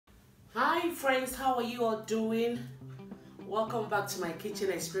Hi friends, how are you all doing? Welcome back to my kitchen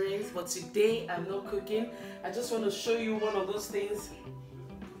experience. But today I'm not cooking. I just want to show you one of those things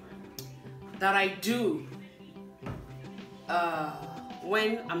that I do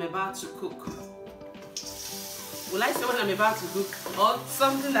when I'm about to cook. Will I say when I'm about to cook, or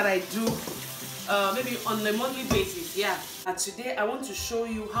something that I do maybe on a monthly basis? Yeah. And today I want to show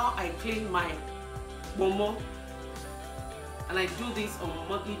you how I clean my Kponmon, and I do this on a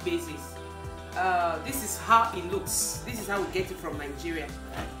monthly basis. This is how it looks. This is how we get it from Nigeria.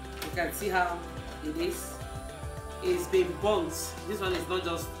 You can see how it is. It's been burnt. This one is not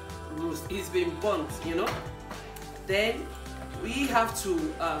just roast. It's been burnt, you know. Then we have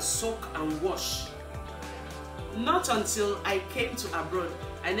to soak and wash. Not until I came to abroad,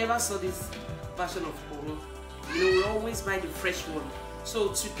 I never saw this version of Kponmon. You know, we always buy the fresh one. So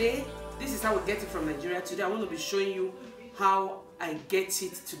today, this is how we get it from Nigeria. Today I want to be showing you how I get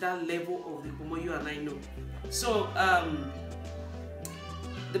it to that level of the Kponmon you and I know. So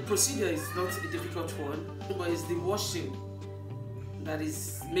the procedure is not a difficult one, but it's the washing that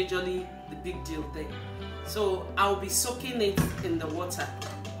is majorly the big deal thing. So I'll be soaking it in the water.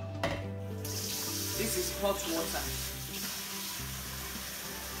 This is hot water.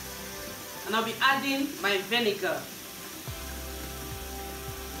 And I'll be adding my vinegar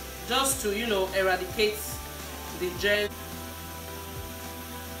just to, you know, eradicate the germs.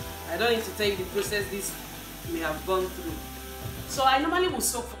 I don't need to tell you the process this may have gone through. So I normally will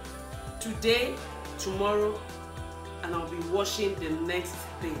soak today, tomorrow, and I'll be washing the next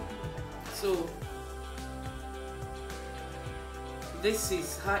day. So this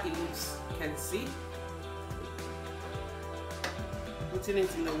is how it looks. You can see. Putting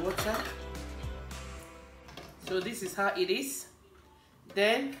it in the water. So this is how it is.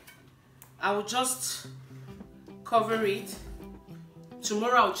 Then I will just cover it.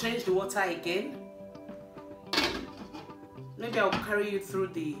 Tomorrow I'll change the water again. Maybe I'll carry you through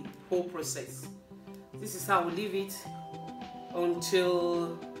the whole process. This is how we leave it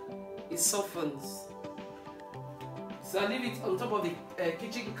until it softens. So I leave it on top of the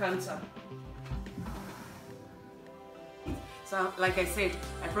kitchen counter. So like I said,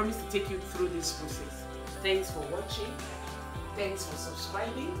 I promise to take you through this process. Thanks for watching. Thanks for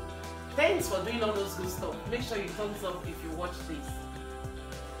subscribing. Thanks for doing all those good stuff. Make sure you thumbs up if you watch this.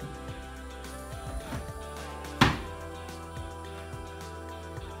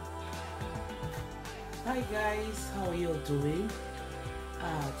 Hi guys, how are you all doing?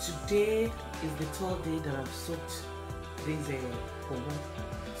 Today is the third day that I've soaked this Kponmon.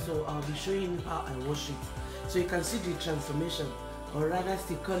 So I'll be showing you how I wash it. So you can see the transformation, or rather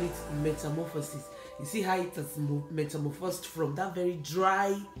still call it metamorphosis. You see how it has metamorphosed from that very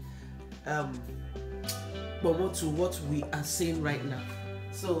dry Kponmon to what we are seeing right now.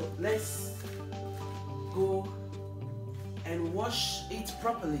 So let's go and wash it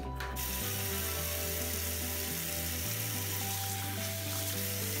properly.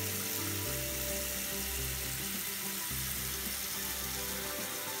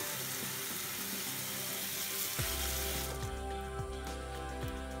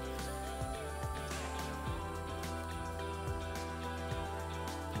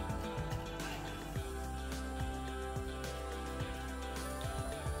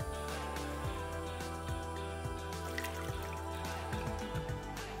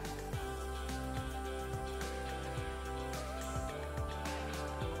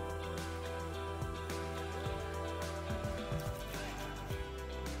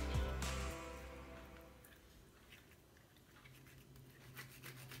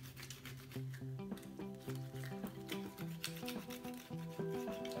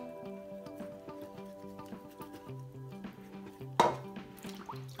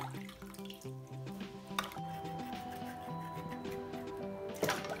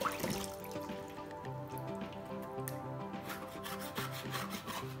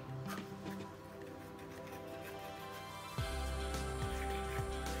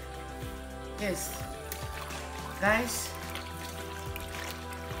 Yes, guys,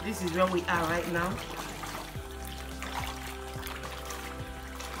 this is where we are right now.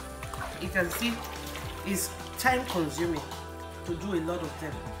 You can see it's time consuming to do a lot of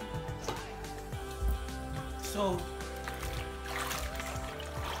them. So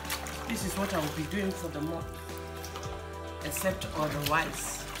this is what I will be doing for the month, except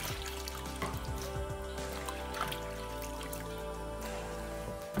otherwise.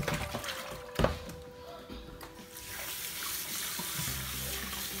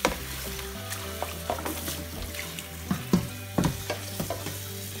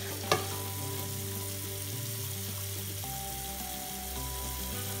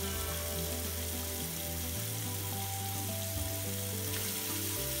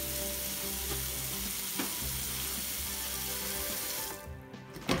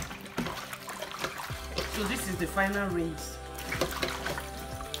 the final rinse.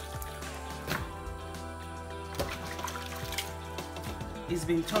 It's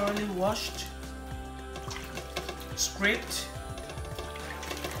been thoroughly washed, scraped.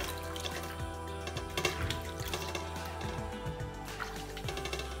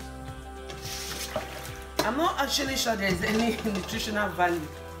 I'm not actually sure there's any nutritional value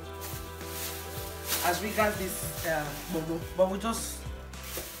as regards this bobo, but we just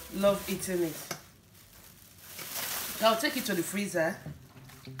love eating it. I'll take it to the freezer,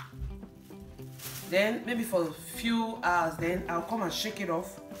 then maybe for a few hours, then I'll come and shake it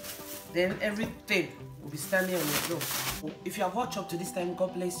off, then everything will be standing on its own. If you have watched up to this time,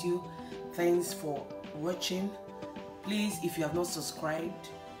 God bless you. Thanks for watching. Please, if you have not subscribed,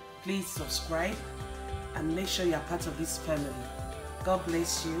 please subscribe and make sure you are part of this family. God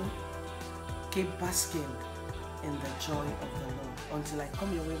bless you. Keep basking in the joy of the Lord until I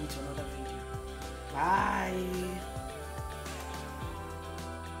come your way with another video. Bye.